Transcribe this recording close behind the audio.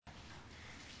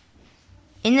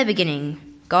In the beginning,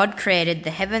 God created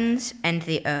the heavens and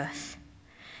the earth.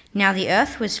 Now the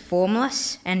earth was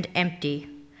formless and empty.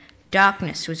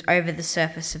 Darkness was over the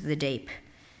surface of the deep,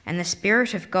 and the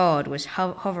Spirit of God was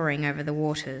hovering over the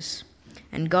waters.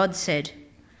 And God said,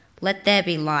 "Let there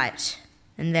be light,"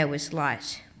 and there was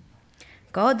light.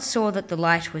 God saw that the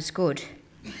light was good,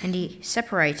 and he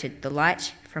separated the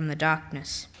light from the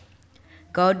darkness.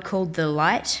 God called the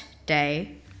light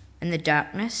day, and the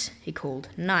darkness he called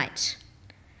night.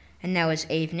 And there was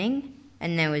evening,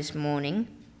 and there was morning,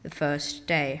 the first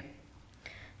day.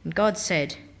 And God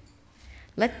said,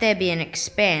 "Let there be an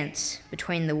expanse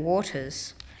between the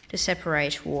waters to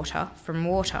separate water from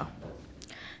water."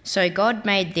 So God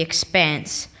made the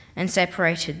expanse and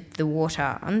separated the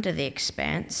water under the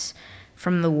expanse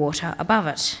from the water above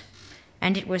it.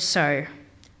 And it was so.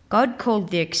 God called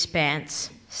the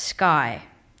expanse sky,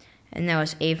 and there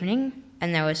was evening,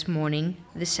 and there was morning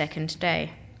the second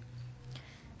day.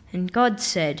 And God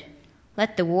said,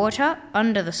 "Let the water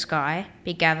under the sky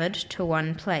be gathered to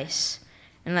one place,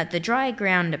 and let the dry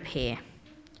ground appear."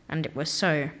 And it was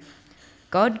so.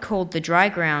 God called the dry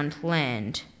ground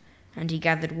land, and he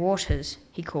gathered waters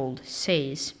he called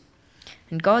seas.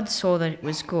 And God saw that it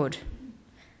was good.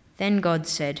 Then God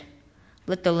said,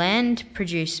 "Let the land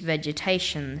produce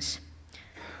vegetations,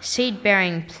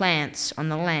 seed-bearing plants on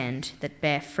the land that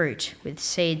bear fruit with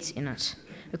seeds in it,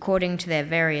 according to their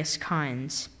various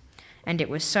kinds." And it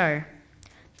was so.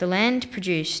 The land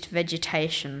produced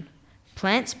vegetation,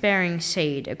 plants bearing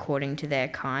seed according to their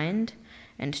kind,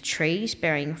 and trees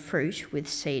bearing fruit with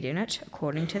seed in it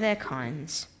according to their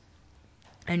kinds.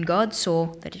 And God saw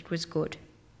that it was good.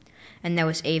 And there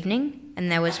was evening,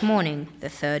 and there was morning the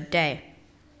third day.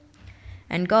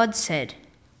 And God said,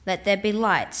 "Let there be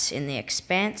lights in the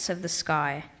expanse of the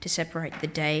sky to separate the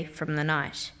day from the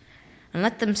night, and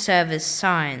let them serve as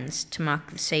signs to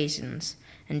mark the seasons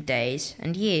and days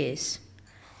and years.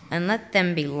 And let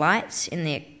them be lights in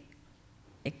the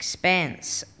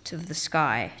expanse of the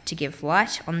sky to give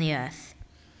light on the earth."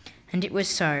 And it was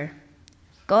so.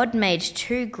 God made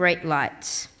two great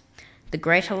lights, the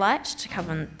greater light to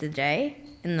govern the day,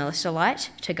 and the lesser light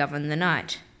to govern the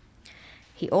night.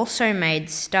 He also made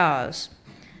stars.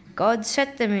 God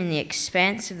set them in the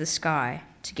expanse of the sky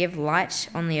to give light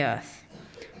on the earth,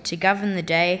 to govern the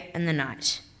day and the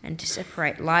night, and to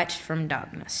separate light from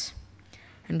darkness.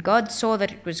 And God saw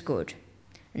that it was good.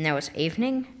 And there was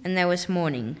evening, and there was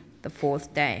morning, the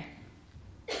fourth day.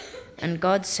 And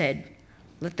God said,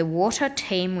 "Let the water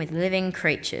teem with living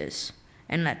creatures,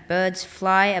 and let birds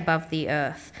fly above the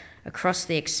earth across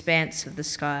the expanse of the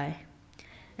sky."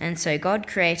 And so God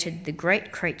created the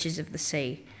great creatures of the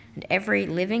sea, and every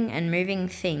living and moving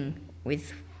thing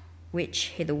with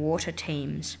which the water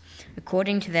teems,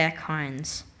 according to their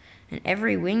kinds, and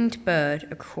every winged bird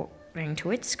according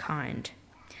to its kind.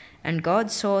 And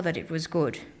God saw that it was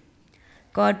good.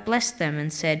 God blessed them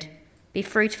and said, "Be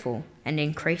fruitful and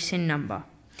increase in number,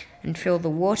 and fill the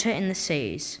water in the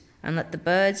seas, and let the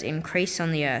birds increase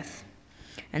on the earth."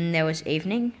 And there was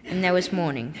evening, and there was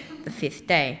morning, the fifth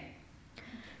day.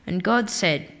 And God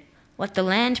said, "Let the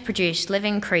land produce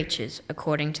living creatures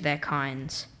according to their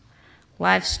kinds,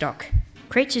 livestock,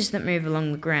 creatures that move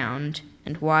along the ground,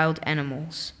 and wild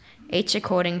animals, each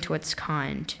according to its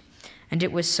kind." And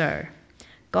it was so.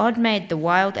 God made the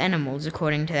wild animals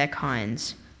according to their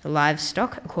kinds, the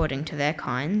livestock according to their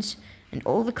kinds, and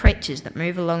all the creatures that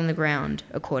move along the ground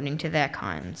according to their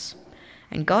kinds.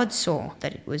 And God saw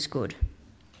that it was good.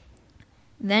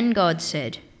 Then God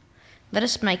said, "Let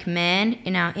us make man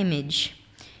in our image,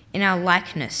 in our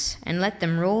likeness, and let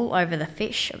them rule over the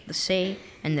fish of the sea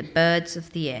and the birds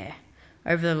of the air,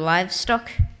 over the livestock,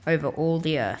 over all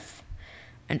the earth,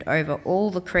 and over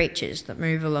all the creatures that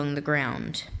move along the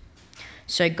ground."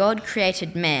 So God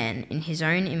created man in his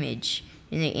own image.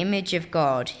 In the image of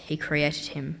God he created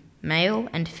him. Male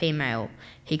and female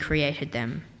he created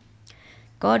them.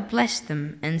 God blessed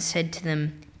them and said to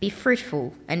them, "Be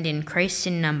fruitful and increase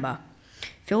in number.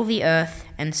 Fill the earth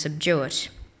and subdue it.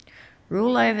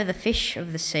 Rule over the fish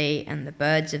of the sea and the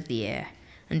birds of the air,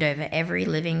 and over every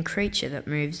living creature that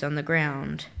moves on the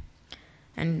ground."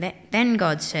 And then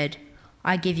God said,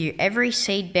 "I give you every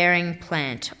seed-bearing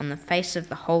plant on the face of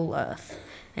the whole earth,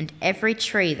 and every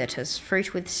tree that has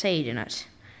fruit with seed in it.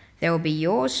 They will be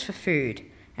yours for food,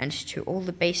 and to all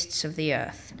the beasts of the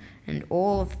earth, and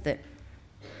all of the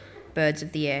birds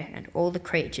of the air, and all the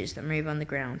creatures that move on the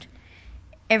ground.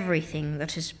 Everything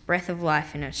that has breath of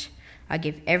life in it, I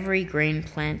give every green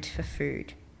plant for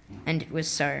food." And it was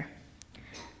so.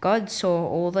 God saw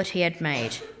all that he had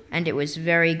made, and it was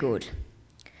very good.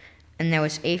 And there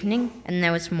was evening, and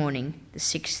there was morning, the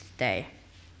sixth day.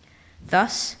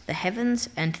 Thus the heavens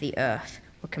and the earth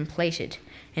were completed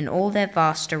in all their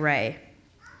vast array.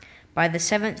 By the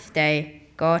seventh day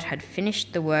God had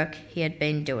finished the work he had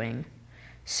been doing.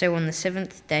 So on the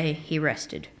seventh day he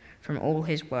rested from all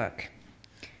his work.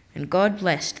 And God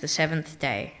blessed the seventh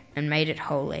day and made it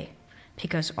holy,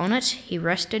 because on it he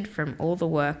rested from all the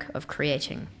work of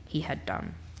creating he had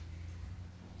done.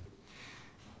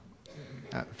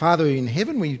 Father in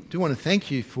heaven, we do want to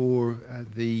thank you for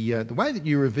the way that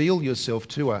you reveal yourself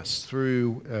to us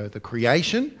through the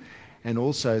creation and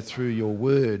also through your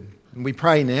word. And we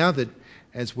pray now that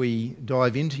as we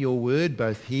dive into your word,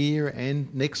 both here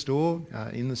and next door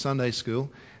in the Sunday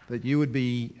school, that you would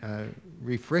be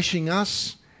refreshing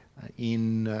us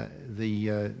in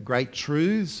the great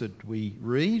truths that we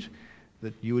read,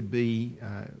 that you would be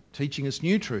teaching us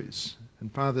new truths.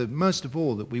 And Father, most of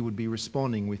all, that we would be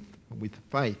responding with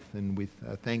faith and with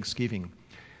thanksgiving.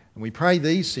 And we pray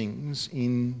these things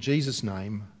in Jesus'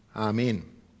 name. Amen.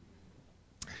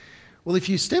 Well, if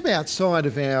you step outside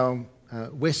of our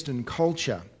Western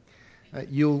culture,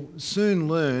 you'll soon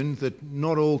learn that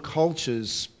not all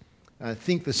cultures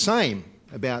think the same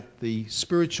about the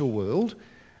spiritual world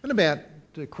and about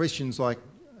questions like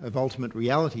of ultimate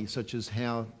reality, such as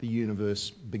how the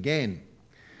universe began.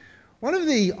 One of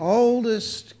the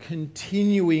oldest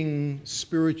continuing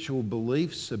spiritual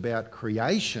beliefs about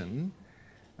creation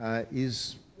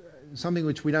is something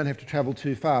which we don't have to travel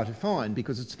too far to find,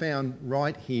 because it's found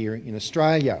right here in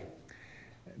Australia.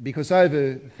 Because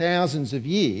over thousands of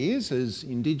years, as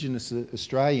Indigenous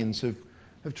Australians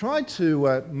have tried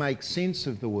to make sense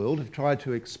of the world, have tried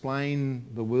to explain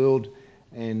the world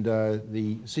and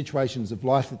the situations of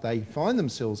life that they find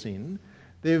themselves in,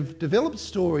 they've developed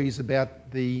stories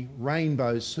about the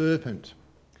rainbow serpent.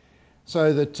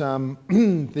 So that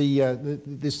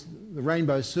the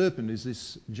rainbow serpent is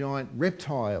this giant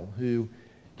reptile who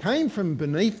came from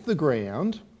beneath the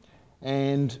ground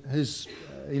and has,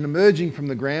 in emerging from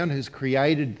the ground, has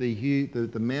created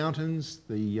the mountains,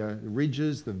 the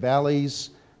ridges, the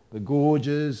valleys, the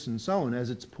gorges, and so on as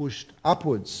it's pushed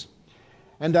upwards.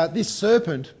 And this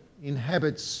serpent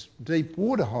inhabits deep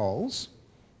water holes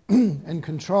and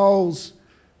controls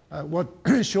what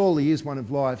surely is one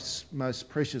of life's most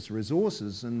precious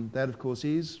resources, and that, of course,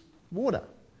 is water.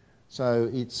 So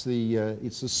it's the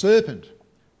serpent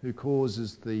who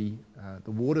causes the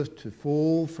water to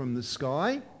fall from the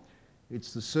sky.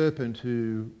 It's the serpent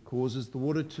who causes the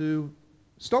water to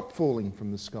stop falling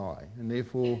from the sky, and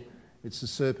therefore it's the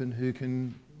serpent who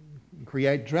can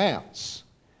create droughts.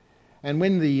 And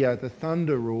when the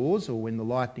thunder roars or when the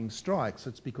lightning strikes,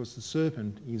 it's because the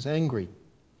serpent is angry.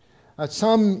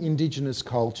 Some Indigenous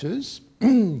cultures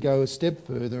go a step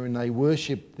further and they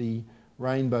worship the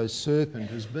rainbow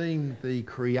serpent as being the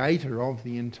creator of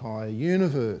the entire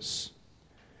universe.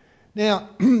 Now,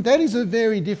 that is a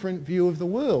very different view of the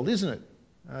world, isn't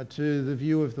it, to the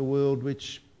view of the world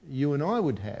which you and I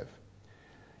would have.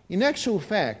 In actual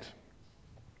fact,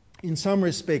 in some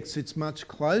respects, it's much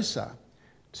closer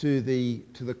to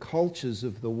the cultures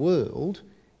of the world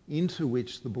into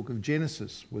which the book of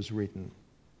Genesis was written.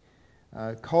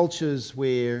 Cultures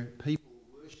where people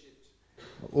worshipped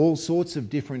all sorts of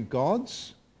different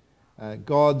gods,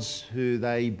 gods who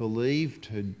they believed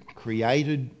had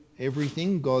created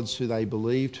everything, gods who they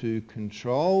believed who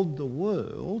controlled the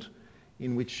world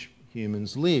in which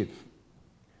humans live.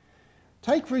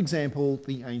 Take, for example,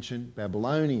 the ancient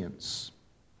Babylonians.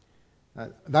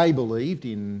 They believed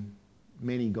in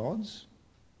many gods,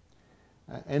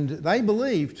 and they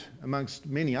believed, amongst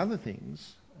many other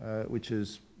things, which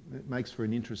makes for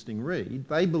an interesting read,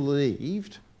 they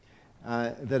believed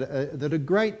that a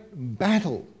great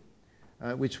battle,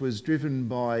 which was driven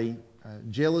by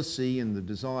jealousy and the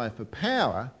desire for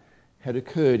power, had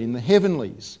occurred in the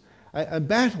heavenlies. A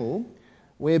battle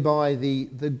whereby the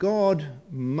god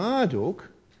Marduk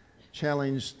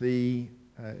challenged the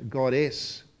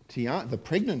goddess, the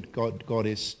pregnant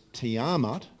goddess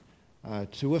Tiamat,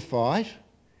 to a fight,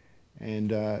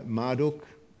 and Marduk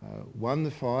won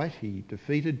the fight. He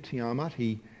defeated Tiamat.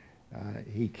 He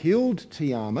killed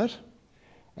Tiamat,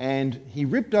 and he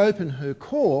ripped open her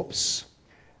corpse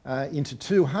into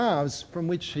two halves, from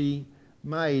which he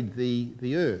made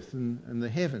the earth and the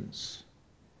heavens.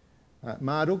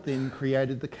 Marduk then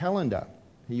created the calendar.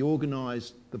 He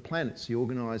organised the planets. He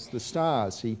organised the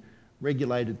stars. He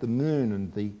regulated the moon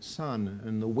and the sun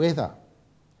and the weather.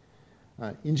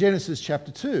 In Genesis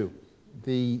chapter 2,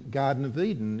 the Garden of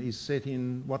Eden is set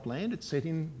in what land? It's set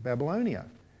in Babylonia,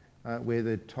 where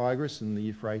the Tigris and the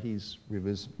Euphrates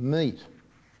rivers meet.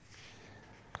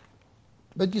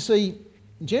 But you see,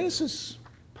 Genesis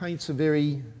paints a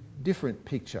very different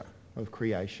picture of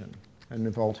creation. and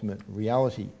of ultimate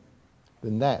reality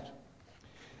than that.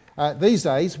 These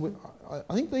days,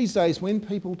 I think these days when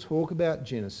people talk about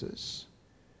Genesis,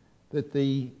 that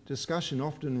the discussion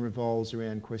often revolves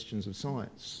around questions of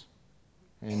science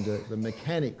and the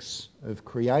mechanics of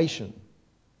creation.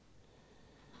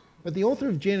 But the author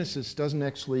of Genesis doesn't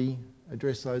actually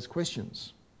address those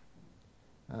questions.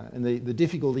 And the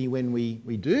difficulty when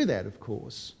we do that, of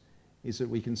course, is that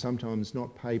we can sometimes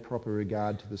not pay proper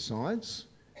regard to the science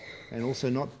and also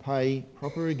not pay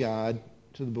proper regard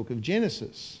to the book of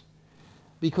Genesis.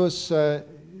 Because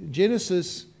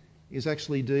Genesis is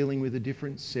actually dealing with a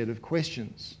different set of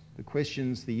questions. The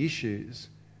questions, the issues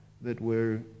that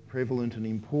were prevalent and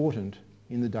important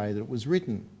in the day that it was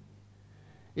written.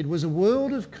 It was a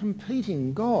world of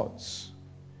competing gods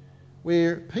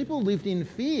where people lived in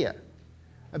fear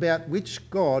about which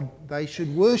god they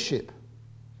should worship.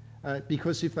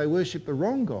 Because if they worship the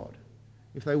wrong god,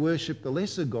 if they worship the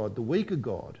lesser god, the weaker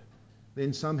god,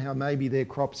 then somehow maybe their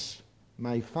crops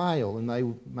may fail and they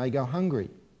may go hungry.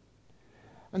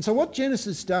 And so what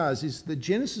Genesis does is that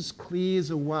Genesis clears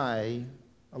away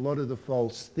a lot of the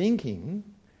false thinking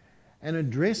and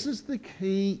addresses the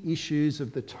key issues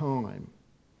of the time.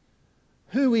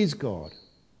 Who is God?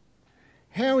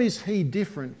 How is he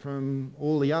different from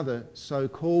all the other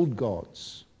so-called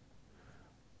gods?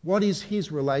 What is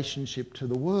his relationship to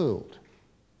the world?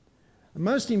 And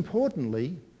most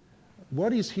importantly,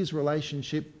 what is his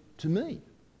relationship to me?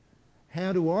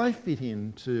 How do I fit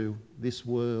into this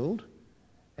world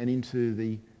and into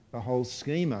the whole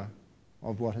schema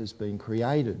of what has been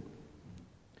created?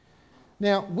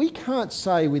 Now, we can't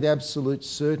say with absolute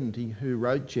certainty who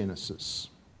wrote Genesis.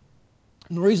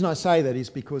 And the reason I say that is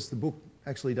because the book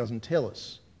actually doesn't tell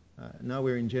us.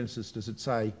 Nowhere in Genesis does it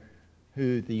say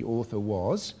who the author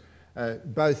was.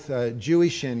 Both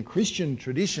Jewish and Christian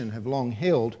tradition have long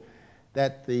held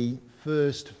that the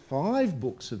first 5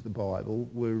 books of the Bible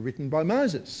were written by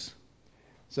Moses.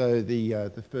 So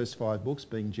the first 5 books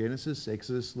being Genesis,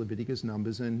 Exodus, Leviticus,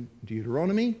 Numbers and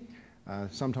Deuteronomy,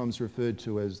 sometimes referred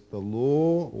to as the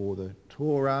Law or the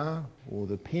Torah or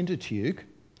the Pentateuch.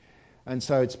 And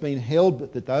so it's been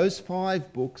held that those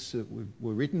 5 books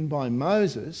were written by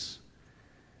Moses,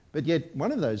 but yet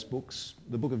one of those books,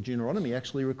 the book of Deuteronomy,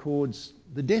 actually records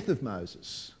the death of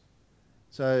Moses.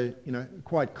 So,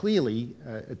 quite clearly,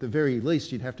 at the very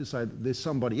least, you'd have to say that there's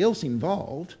somebody else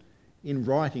involved in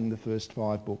writing the first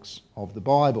 5 books of the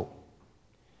Bible.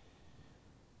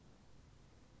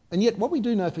 And yet what we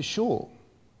do know for sure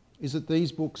is that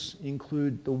these books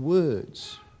include the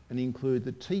words and include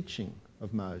the teaching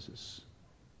of Moses.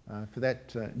 For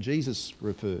that, Jesus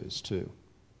refers to.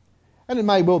 And it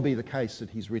may well be the case that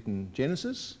he's written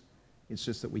Genesis. It's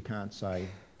just that we can't say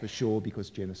for sure because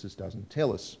Genesis doesn't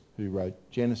tell us who wrote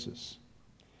Genesis.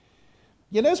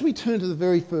 Yet as we turn to the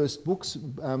very first books,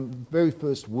 very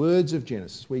first words of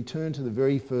Genesis, we turn to the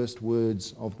very first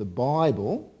words of the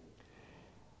Bible.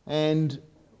 And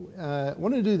I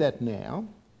want to do that now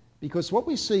because what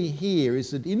we see here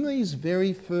is that in these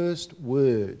very first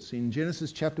words, in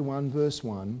Genesis chapter 1, verse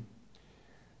 1,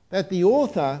 that the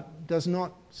author does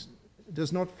not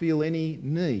feel any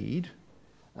need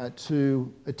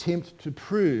to attempt to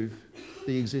prove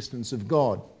the existence of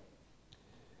God.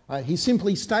 He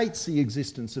simply states the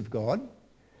existence of God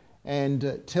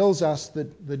and tells us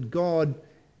that God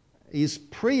is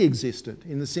pre-existent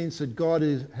in the sense that God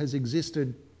has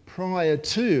existed prior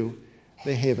to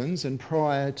the heavens and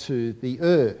prior to the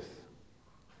earth.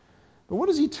 But what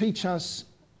does he teach us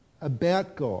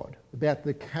about God, about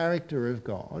the character of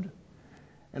God?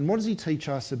 And what does he teach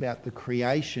us about the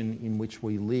creation in which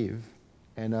we live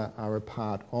and are a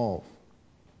part of?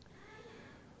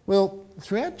 Well,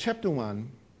 throughout chapter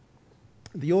 1,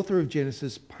 the author of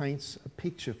Genesis paints a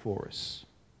picture for us.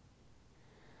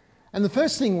 And the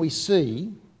first thing we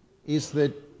see is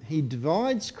that he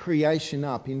divides creation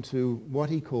up into what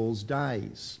he calls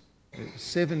days.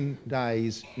 7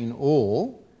 days in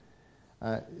all,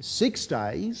 6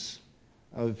 days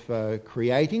of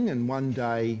creating and 1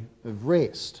 day of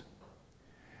rest.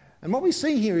 And what we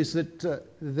see here is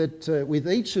that with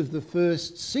each of the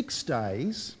first 6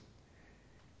 days,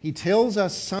 he tells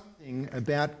us something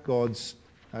about God's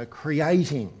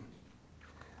creating.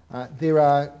 There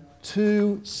are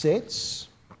 2 sets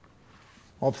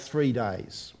of 3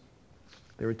 days.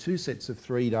 There are 2 sets of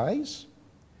 3 days.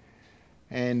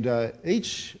 And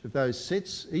each of those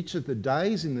sets, each of the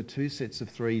days in the 2 sets of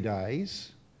 3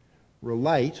 days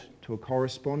relate to a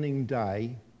corresponding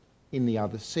day in the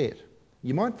other set.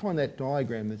 You might find that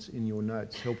diagram that's in your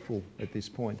notes helpful at this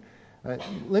point.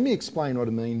 Let me explain what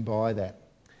I mean by that.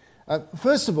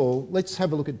 First of all, let's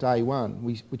have a look at day one,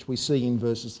 which we see in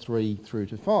verses 3 through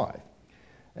to 5.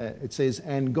 It says,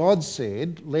 "And God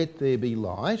said, let there be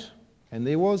light, and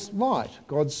there was light.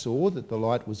 God saw that the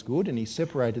light was good, and he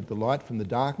separated the light from the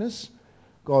darkness.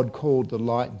 God called the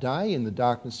light day, and the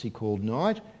darkness he called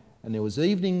night. And there was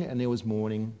evening, and there was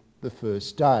morning, the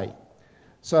first day."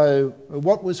 So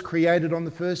what was created on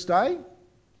the first day?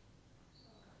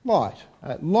 Light.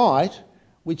 Light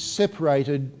which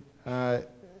separated,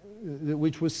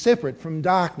 which was separate from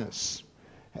darkness.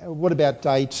 What about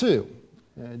day two?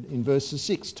 In verses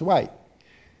 6 to 8.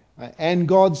 "And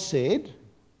God said,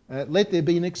 let there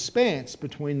be an expanse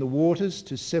between the waters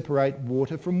to separate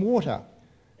water from water.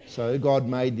 So God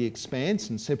made the expanse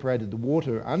and separated the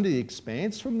water under the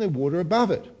expanse from the water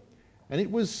above it. And it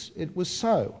was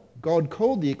so. God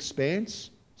called the expanse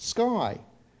sky.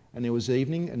 And there was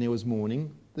evening and there was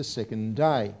morning the second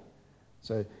day."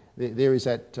 So there is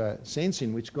that sense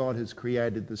in which God has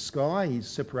created the sky. He's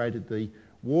separated the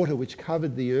water which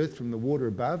covered the earth from the water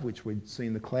above, which we'd see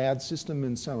in the cloud system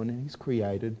and so on, and he's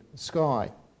created the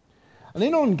sky. And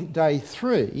then on day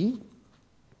 3,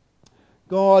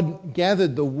 God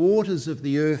gathered the waters of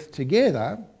the earth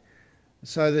together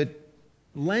so that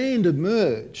land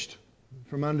emerged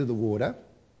from under the water.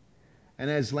 And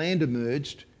as land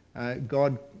emerged,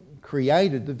 God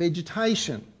created the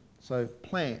vegetation. So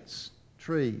plants,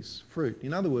 trees, fruit.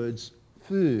 In other words,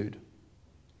 food.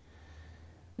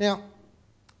 Now,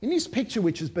 in this picture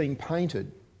which is being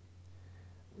painted,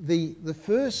 the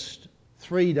first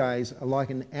 3 days are like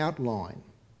an outline.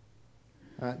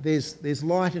 There's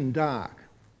light and dark.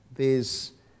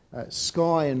 There's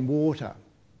sky and water.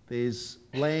 There's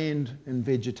land and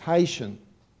vegetation.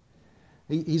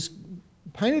 He's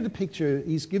painted a picture.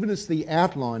 He's given us the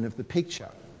outline of the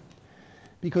picture.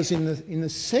 Because in the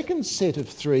second set of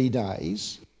 3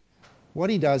 days, what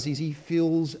he does is he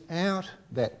fills out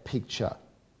that picture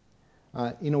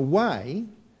in a way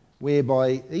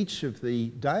whereby each of the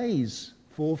days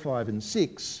 4, 5 and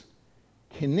 6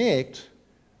 connect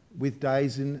with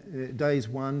days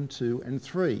 1, 2 and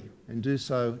 3 and do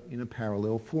so in a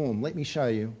parallel form. Let me show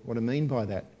you what I mean by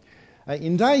that.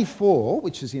 In day 4,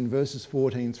 which is in verses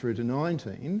 14 through to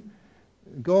 19,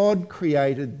 God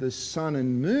created the sun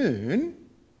and moon,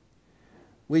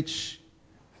 which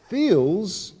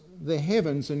fills the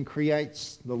heavens and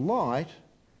creates the light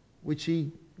which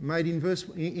he made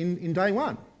in day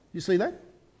 1. You see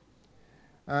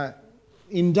that?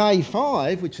 In day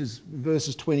 5, which is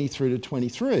verses 20 through to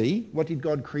 23, what did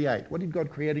God create? What did God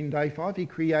create in day 5? He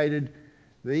created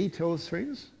tell us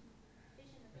friends?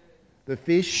 The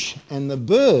fish and the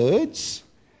birds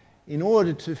in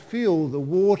order to fill the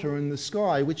water and the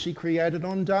sky, which he created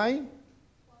on day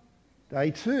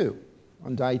 2.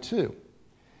 On day 2.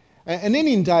 And then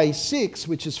in day 6,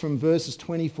 which is from verses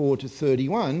 24 to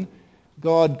 31,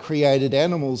 God created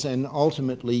animals and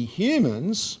ultimately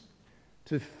humans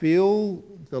to fill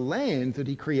the land that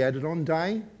he created on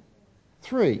day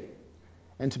 3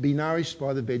 and to be nourished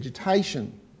by the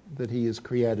vegetation that he has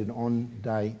created on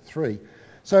day 3.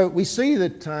 So we see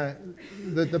that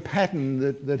the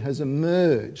pattern that has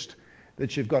emerged,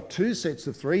 that you've got 2 sets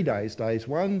of 3 days, days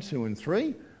 1, 2 and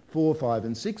 3, 4, 5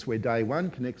 and 6, where day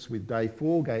 1 connects with day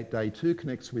 4, day 2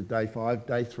 connects with day 5,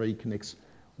 day 3 connects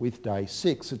with day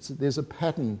 6. There's a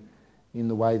pattern in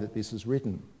the way that this is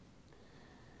written.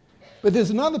 But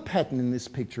there's another pattern in this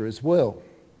picture as well.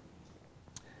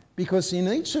 Because in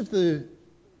each of the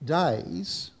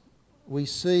days, we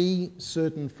see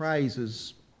certain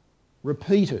phrases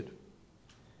repeated.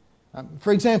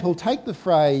 For example, take the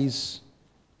phrase,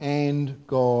 "and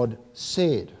God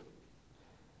said."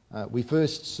 We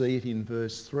first see it in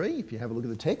verse 3. If you have a look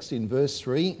at the text, in verse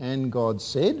 3, "and God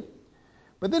said."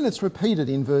 But then it's repeated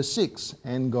in verse 6,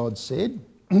 "and God said."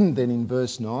 Then in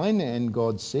verse 9, "and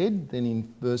God said." Then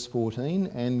in verse 14,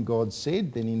 "and God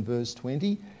said." Then in verse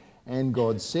 20, "and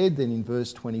God said." Then in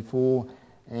verse 24,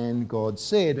 "and God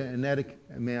said." And that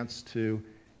amounts to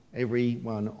every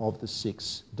one of the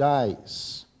 6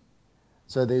 days.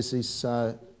 So there's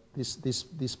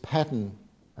this pattern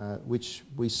which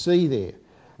we see there.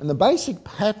 And the basic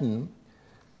pattern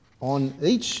on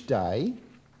each day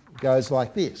goes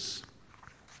like this.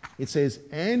 It says,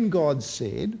 "and God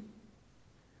said,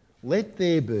 let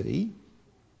there be,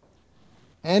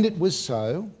 and it was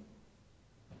so,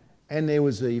 and there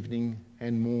was evening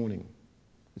and morning."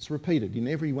 It's repeated in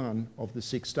every one of the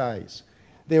 6 days.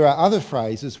 There are other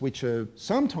phrases which are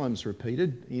sometimes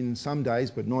repeated in some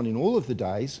days, but not in all of the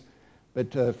days.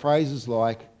 But phrases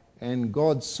like, "and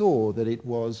God saw that it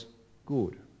was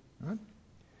good." Right?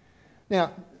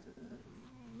 Now,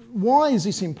 why is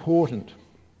this important?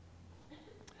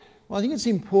 Well, I think it's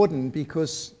important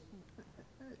because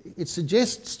it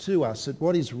suggests to us that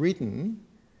what is written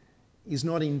is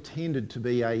not intended to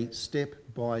be a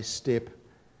step-by-step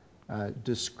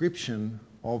description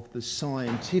of the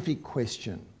scientific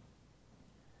question.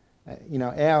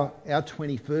 Our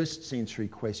 21st century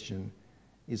question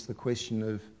is the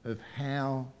question of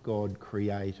how God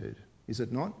created. Is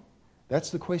it not?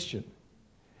 That's the question.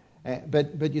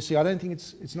 But you see, I don't think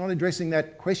it's not addressing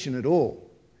that question at all.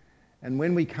 And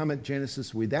when we come at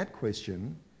Genesis with that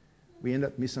question, we end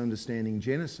up misunderstanding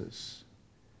Genesis.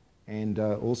 And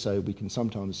also we can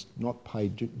sometimes not pay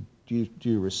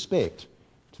due respect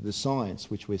to the science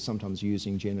which we're sometimes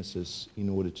using Genesis in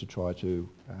order to try to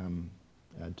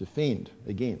defend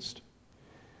against.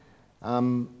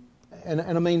 And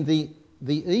I mean, the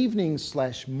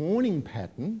evening/morning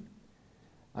pattern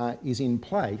is in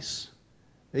place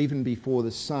even before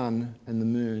the sun and the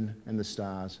moon and the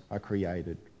stars are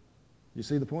created. You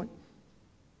see the point?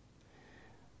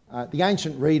 The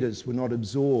ancient readers were not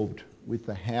absorbed with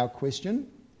the how question.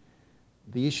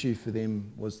 The issue for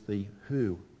them was the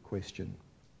who question.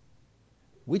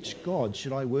 Which God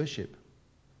should I worship?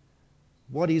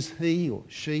 What is he or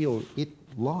she or it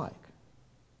like?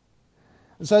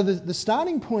 And so the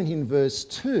starting point in verse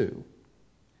 2,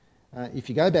 if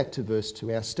you go back to verse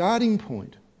 2, our starting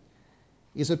point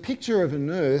is a picture of an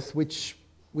earth which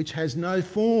has no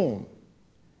form.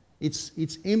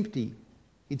 It's empty,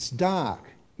 it's dark,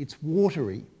 it's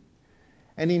watery.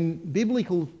 And in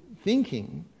biblical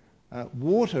thinking,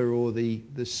 water or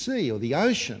the sea or the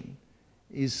ocean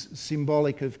is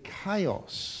symbolic of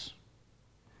chaos.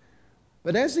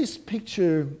 But as this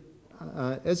picture,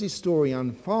 as this story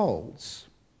unfolds,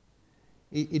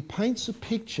 it paints a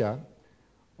picture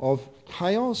of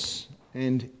chaos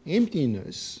and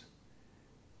emptiness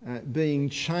being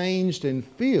changed and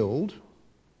filled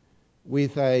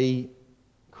with a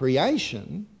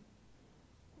creation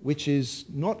which is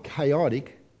not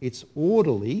chaotic, it's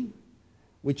orderly,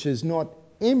 which is not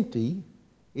empty,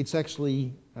 it's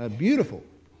actually beautiful,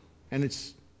 and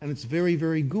it's very,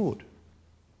 very good.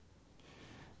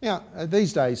 Now,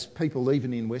 these days, people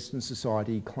even in Western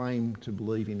society claim to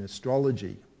believe in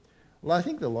astrology. Well, I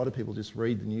think that a lot of people just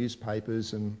read the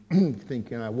newspapers and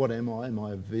think, what am I? Am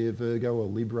I a Virgo or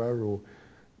Libra or,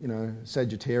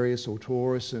 Sagittarius or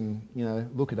Taurus? And,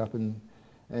 look it up and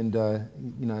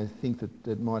think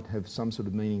that might have some sort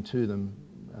of meaning to them,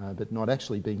 but not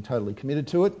actually being totally committed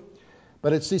to it.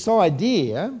 But it's this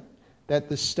idea that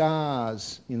the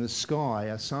stars in the sky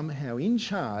are somehow in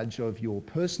charge of your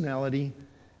personality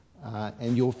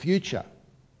and your future.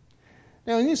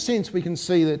 Now, in this sense, we can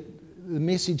see that the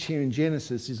message here in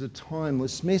Genesis is a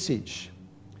timeless message.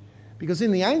 Because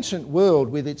in the ancient world,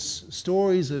 with its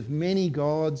stories of many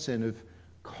gods and of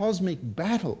cosmic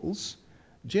battles,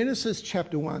 Genesis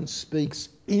chapter 1 speaks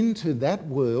into that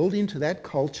world, into that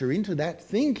culture, into that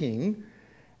thinking,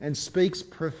 and speaks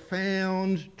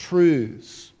profound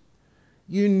truths.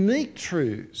 Unique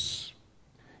truths.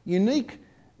 Unique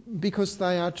because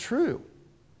they are true.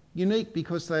 Unique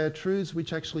because they are truths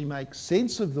which actually make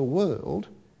sense of the world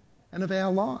and of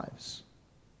our lives.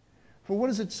 For what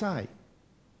does it say?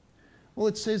 Well,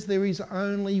 it says there is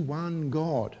only one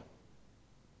God.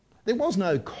 There was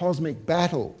no cosmic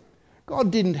battle.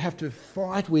 God didn't have to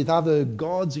fight with other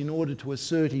gods in order to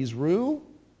assert his rule.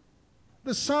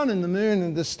 The sun and the moon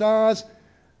and the stars,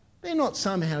 they're not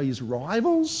somehow his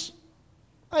rivals.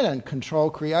 They don't control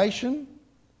creation.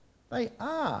 They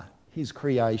are his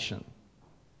creation.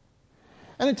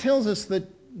 And it tells us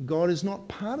that God is not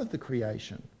part of the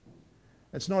creation.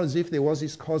 It's not as if there was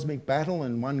this cosmic battle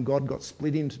and one God got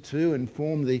split into two and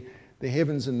formed the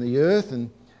heavens and the earth.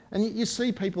 And you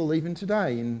see people even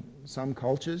today in some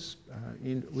cultures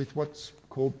with what's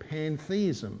called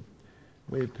pantheism,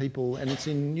 where people, and it's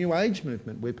in New Age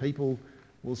movement, where people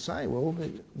will say, well,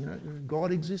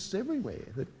 God exists everywhere,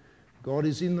 that God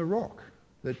is in the rock,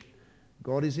 that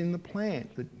God is in the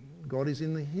plant, that God is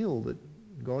in the hill, that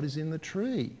God is in the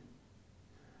tree.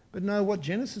 But no, what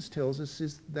Genesis tells us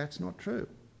is that's not true.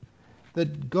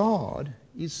 That God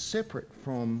is separate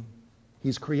from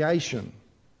his creation.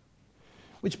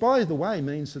 Which, by the way,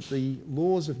 means that the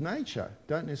laws of nature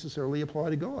don't necessarily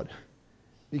apply to God.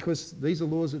 Because these are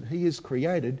laws that he has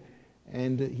created,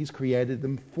 and he's created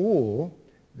them for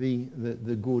the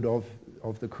good of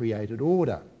the created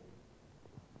order.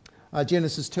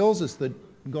 Genesis tells us that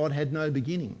God had no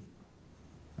beginning.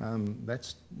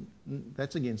 That's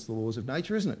against the laws of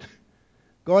nature, isn't it?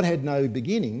 God had no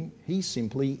beginning, he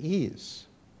simply is.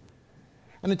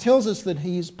 And it tells us that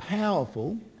he is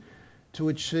powerful to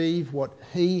achieve what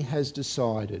he has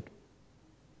decided.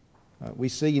 We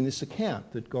see in this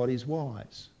account that God is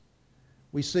wise.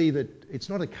 we see that it's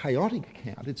not a chaotic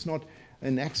account, it's not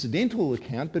an accidental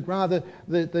account, but rather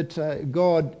that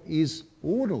God is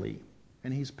orderly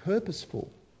and he's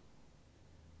purposeful,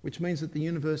 which means that the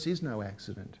universe is no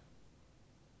accident.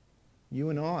 You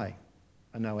and I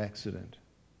are no accident.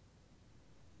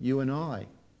 You and I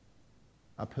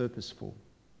are purposeful.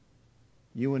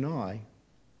 You and I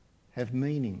have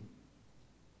meaning.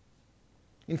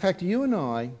 In fact, you and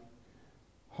I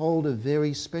hold a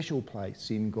very special place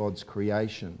in God's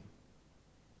creation.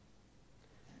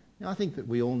 Now, I think that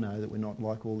we all know that we're not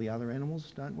like all the other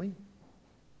animals, don't we?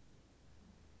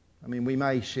 I mean, we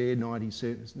may share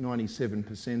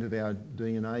 97% of our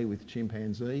DNA with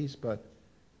chimpanzees, but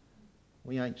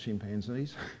we ain't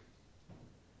chimpanzees.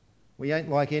 We ain't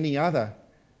like any other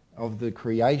of the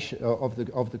creation of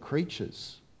the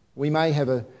creatures. We may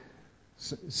have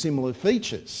similar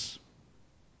features.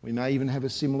 We may even have a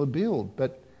similar build,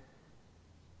 but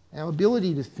our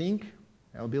ability to think,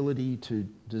 our ability to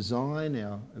design,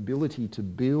 our ability to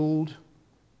build,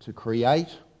 to create,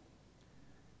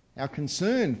 our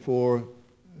concern for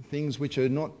things which are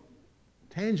not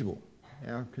tangible,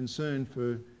 our concern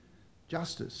for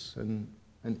justice and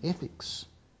ethics,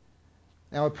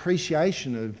 our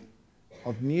appreciation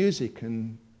of music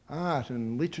and art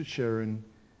and literature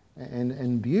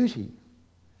and beauty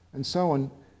and so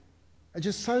on are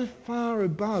just so far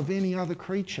above any other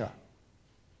creature.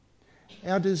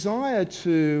 Our desire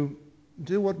to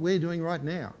do what we're doing right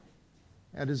now,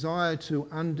 our desire to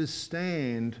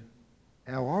understand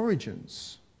our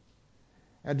origins,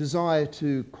 our desire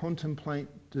to contemplate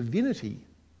divinity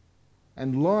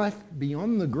and life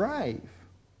beyond the grave,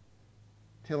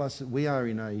 tell us that we are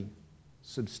in a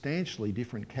substantially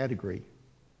different category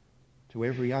to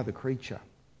every other creature.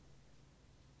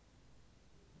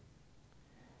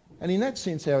 And in that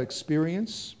sense, our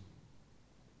experience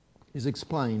is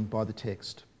explained by the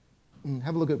text.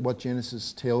 Have a look at what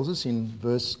Genesis tells us in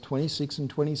verse 26 and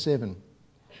 27.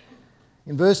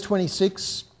 In verse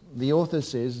 26, the author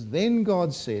says, "Then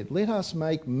God said, let us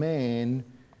make man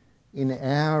in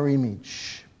our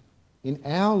image, in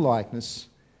our likeness,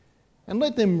 and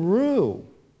let them rule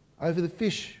over the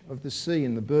fish of the sea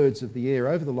and the birds of the air,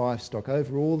 over the livestock,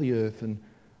 over all the earth, and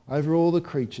over all the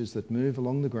creatures that move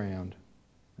along the ground."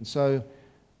 And so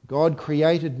God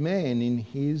created man in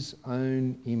his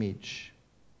own image.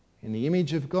 In the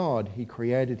image of God, he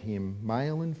created him,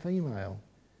 male and female.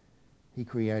 He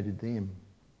created them.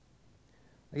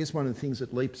 I guess one of the things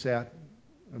that leaps out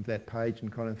of that page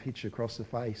and kind of hits you across the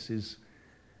face is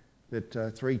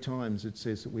that 3 times it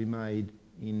says that we're made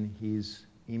in his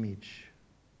image.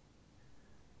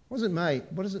 What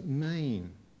does it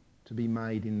mean to be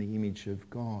made in the image of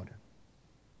God?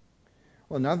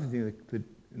 Well, another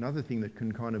thing that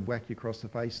can kind of whack you across the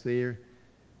face there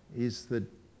is that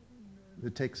the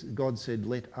text, God said,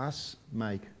 let us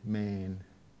make man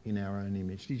in our own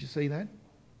image. Did you see that?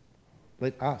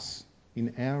 Let us,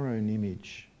 in our own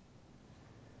image.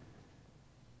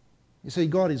 You see,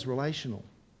 God is relational.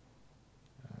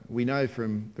 We know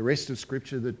from the rest of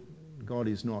Scripture that God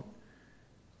is not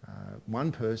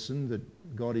one person,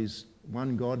 that God is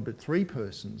one God but 3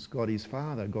 persons. God is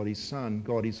Father, God is Son,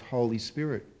 God is Holy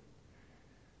Spirit.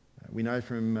 We know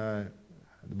from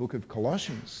the book of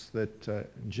Colossians that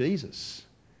Jesus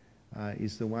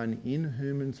is the one in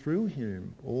whom and through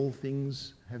whom all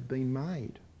things have been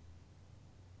made.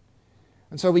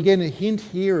 And so we get a hint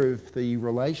here of the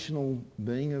relational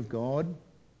being of God,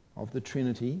 of the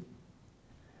Trinity.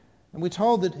 And we're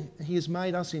told that he has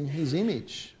made us in his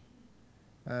image,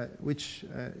 which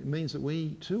means that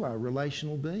we too are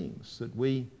relational beings, that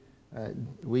we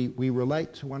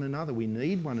relate to one another, we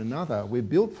need one another, we're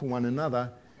built for one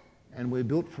another, and we're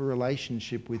built for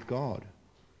relationship with God,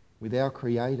 with our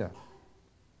Creator.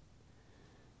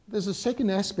 There's a second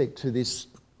aspect to this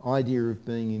idea of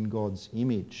being in God's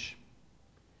image,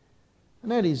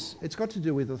 and that is it's got to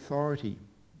do with authority,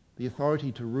 the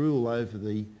authority to rule over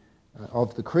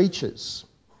of the creatures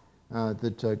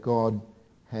that God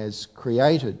has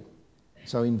created.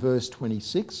 So in verse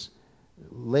 26,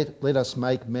 let us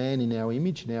make man in our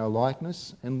image, in our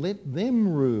likeness, and let them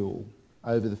rule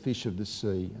over the fish of the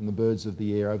sea and the birds of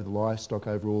the air, over the livestock,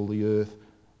 over all the earth,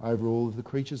 over all of the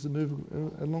creatures that move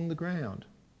along the ground.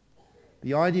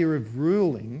 The idea of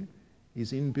ruling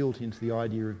is inbuilt into the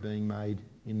idea of being made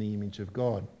in the image of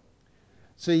God.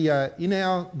 See, in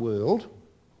our world,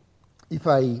 if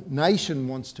a nation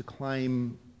wants to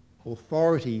claim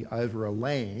authority over a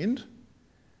land,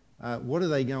 what do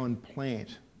they go and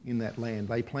plant in that land?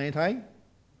 They plant a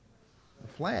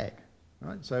flag,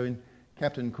 right? So when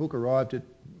Captain Cook arrived at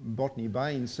Botany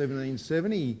Bay in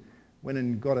 1770, he went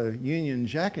and got a Union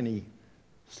Jack and he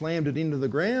slammed it into the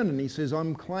ground, and he says,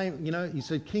 he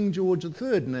said, King George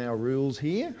III now rules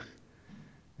here,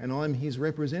 and I'm his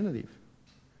representative.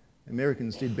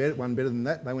 Americans did one better than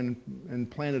that. They went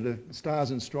and planted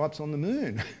stars and stripes on the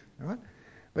moon. Right?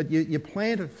 But you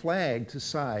plant a flag to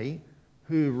say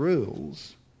who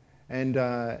rules, and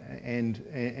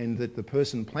that the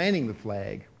person planting the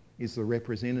flag is the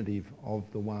representative of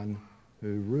the one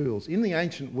who rules. In the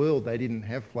ancient world, they didn't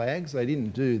have flags. They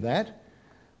didn't do that.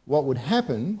 What would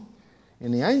happen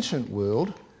in the ancient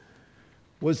world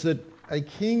was that a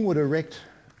king would erect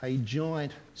a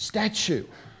giant statue,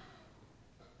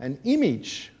 an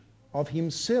image of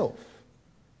himself.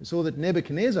 We saw that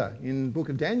Nebuchadnezzar in the book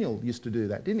of Daniel used to do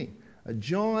that, didn't he? A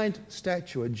giant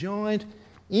statue, a giant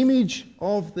image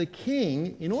of the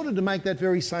king, in order to make that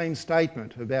very same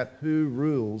statement about who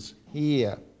rules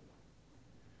here.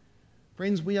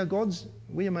 Friends, we are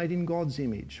made in God's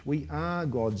image. We are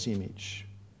God's image.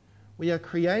 We are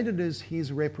created as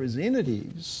his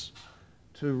representatives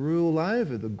to rule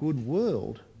over the good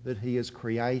world that he has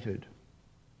created.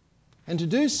 And to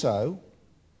do so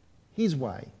his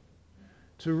way.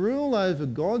 To rule over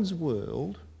God's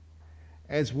world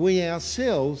as we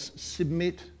ourselves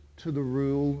submit to the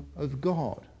rule of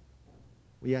God.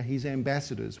 We are his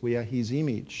ambassadors. We are his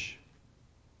image.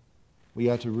 We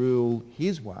are to rule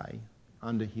his way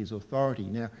under his authority.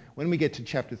 Now, when we get to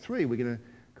chapter 3, we're going to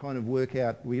kind of we're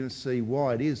going to see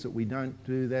why it is that we don't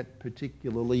do that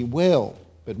particularly well.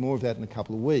 But more of that in a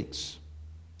couple of weeks.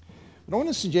 But I want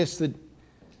to suggest that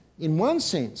in one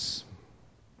sense,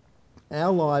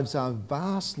 our lives are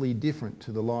vastly different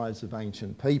to the lives of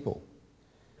ancient people.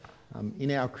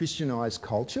 In our Christianised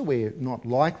culture, we're not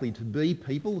likely to be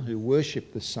people who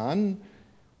worship the sun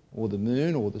or the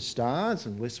moon or the stars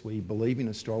unless we believe in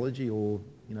astrology or,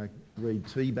 read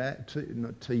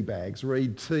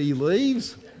read tea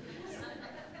leaves.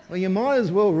 Well, you might as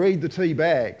well read the tea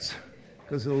bags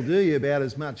because it'll do you about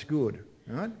as much good,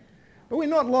 right? But we're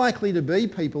not likely to be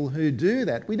people who do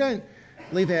that. We don't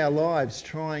live our lives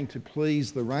trying to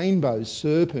please the rainbow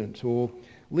serpent or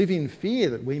live in fear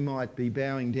that we might be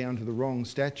bowing down to the wrong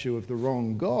statue of the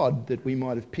wrong God, that we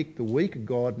might have picked the weaker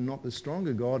God and not the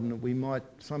stronger God, and that we might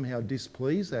somehow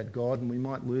displease that God and we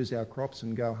might lose our crops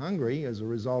and go hungry as a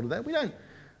result of that. We don't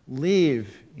live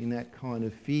in that kind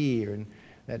of fear, and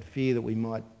that fear that we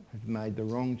might have made the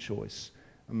wrong choice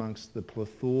amongst the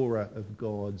plethora of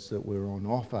gods that were on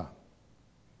offer.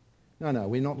 No,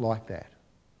 we're not like that.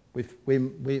 We're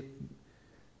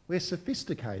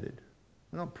sophisticated.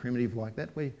 We're not primitive like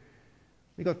that. We've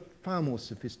got far more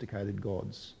sophisticated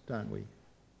gods, don't we?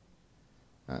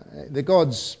 The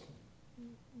gods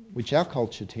which our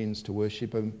culture tends to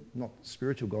worship are not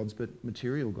spiritual gods, but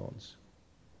material gods.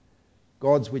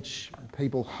 Gods which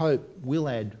people hope will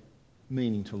add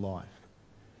meaning to life.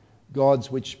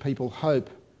 Gods which people hope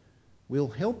will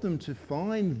help them to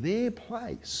find their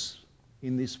place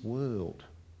in this world.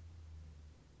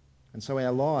 And so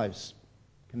our lives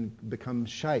can become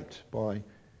shaped by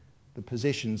the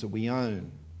possessions that we own,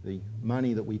 the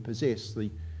money that we possess, the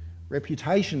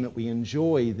reputation that we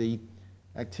enjoy, the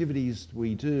activities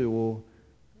we do, or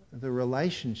the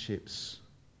relationships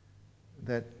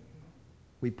that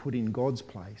we put in God's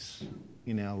place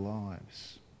in our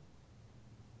lives.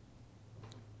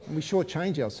 And we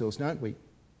shortchange ourselves, don't we?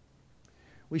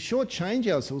 We shortchange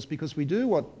ourselves because we do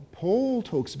what Paul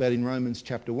talks about in Romans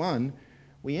chapter 1.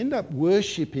 We end up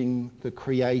worshipping the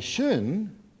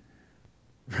creation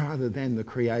rather than the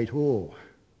creator.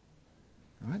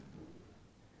 Right?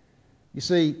 You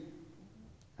see,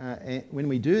 when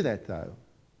we do that, though,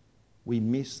 we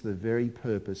miss the very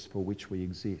purpose for which we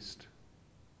exist.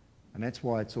 And that's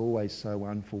why it's always so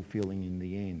unfulfilling in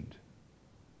the end.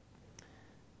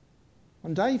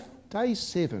 On day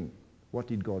 7, what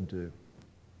did God do?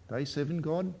 Day 7,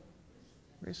 God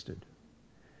rested.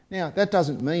 Now, that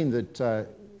doesn't mean that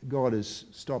God has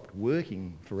stopped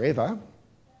working forever.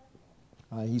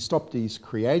 He stopped his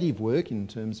creative work in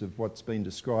terms of what's been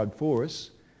described for us.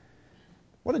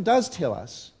 What it does tell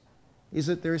us is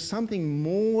that there is something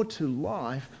more to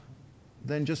life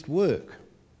than just work.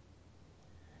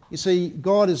 You see,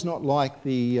 God is not like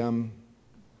the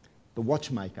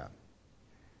watchmaker.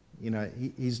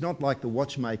 He's not like the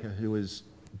watchmaker who has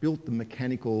built the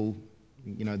mechanical,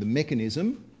 the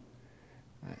mechanism,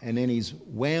 and then he's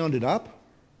wound it up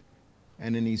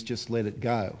and then he's just let it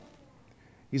go.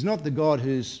 He's not the God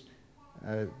who's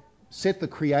set the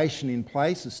creation in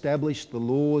place, established the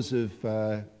laws of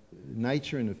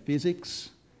nature and of physics,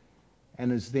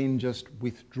 and has then just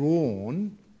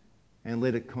withdrawn and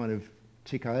let it kind of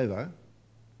tick over.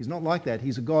 He's not like that.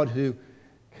 He's a God who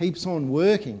keeps on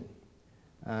working.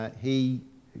 He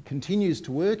continues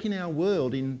to work in our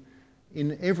world in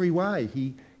every way.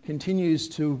 He continues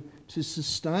to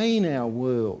sustain our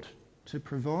world, to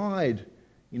provide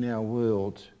in our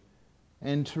world,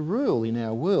 and to rule in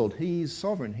our world. He is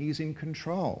sovereign. He is in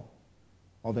control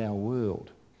of our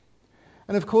world.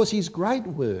 And of course, his great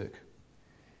work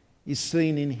is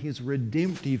seen in his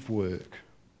redemptive work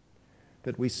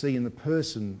that we see in the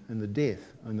person and the death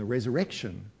and the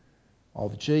resurrection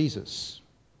of Jesus,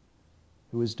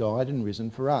 who has died and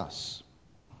risen for us.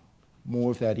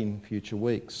 More of that in future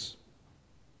weeks.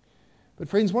 But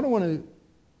friends, what I want to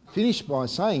finish by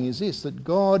saying is this, that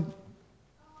God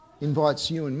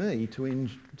invites you and me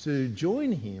to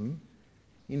join him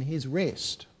in his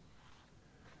rest,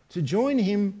 to join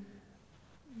him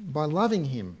by loving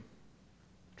him,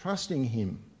 trusting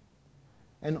him,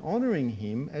 and honouring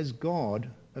him as God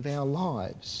of our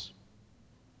lives.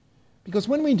 Because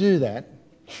when we do that,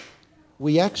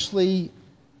 we actually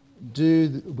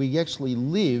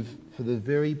live for the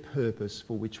very purpose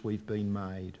for which we've been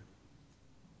made.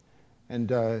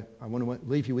 And I want to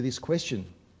leave you with this question,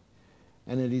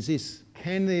 and it is this: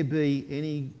 can there be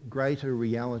any greater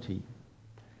reality?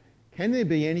 Can there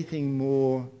be anything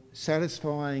more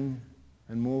satisfying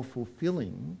and more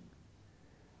fulfilling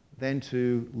than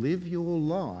to live your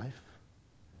life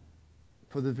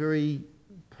for the very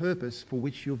purpose for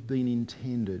which you've been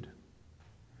intended?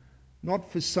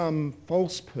 Not for some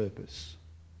false purpose,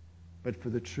 but for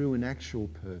the true and actual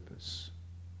purpose.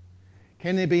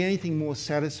 Can there be anything more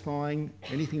satisfying,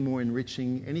 anything more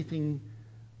enriching, anything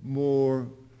more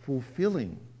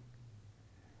fulfilling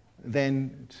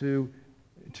than to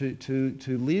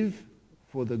live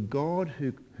for the God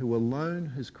who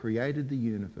alone has created the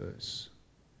universe,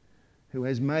 who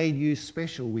has made you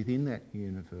special within that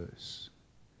universe,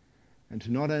 and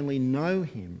to not only know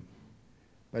him,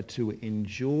 but to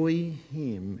enjoy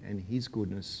him and his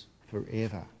goodness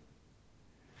forever?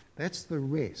 That's the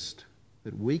rest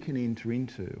that we can enter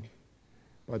into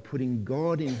by putting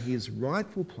God in his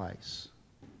rightful place,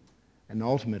 and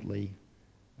ultimately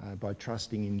by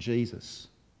trusting in Jesus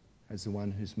as the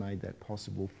one who's made that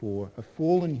possible for a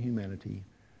fallen humanity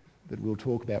that we'll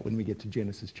talk about when we get to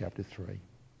Genesis chapter 3.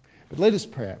 But let us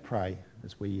pray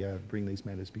as we bring these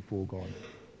matters before God.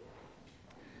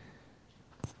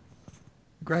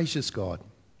 Gracious God,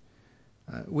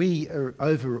 we are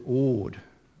overawed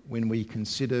when we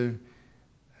consider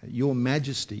your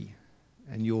majesty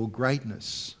and your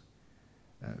greatness.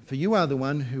 For you are the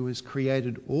one who has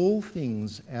created all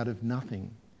things out of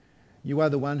nothing. You are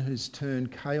the one who's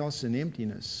turned chaos and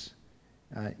emptiness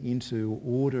into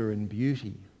order and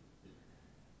beauty.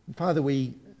 And Father,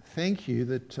 we thank you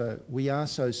that we are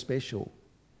so special,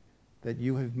 that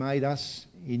you have made us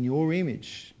in your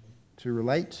image to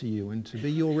relate to you and to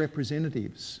be your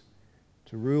representatives,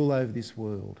 to rule over this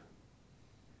world.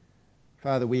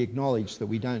 Father, we acknowledge that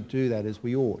we don't do that as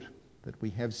we ought, that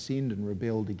we have sinned and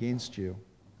rebelled against you.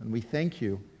 And we thank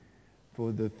you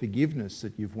for the forgiveness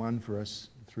that you've won for us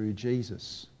through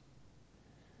Jesus.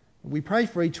 We pray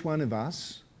for each one of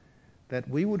us that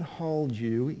we would hold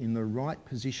you in the right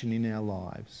position in our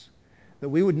lives, that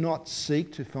we would not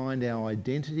seek to find our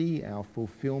identity, our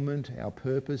fulfilment, our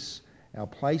purpose, our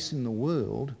place in the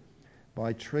world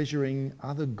by treasuring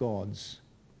other gods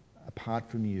apart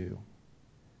from you.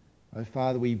 Oh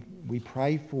Father, we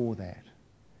pray for that,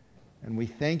 and we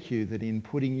thank you that in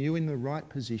putting you in the right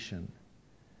position,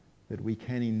 that we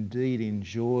can indeed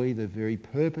enjoy the very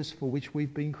purpose for which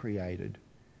we've been created,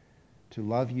 to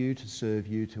love you, to serve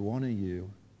you, to honour you,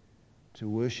 to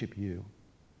worship you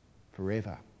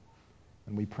forever.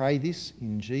 And we pray this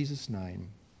in Jesus' name.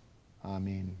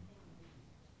 Amen.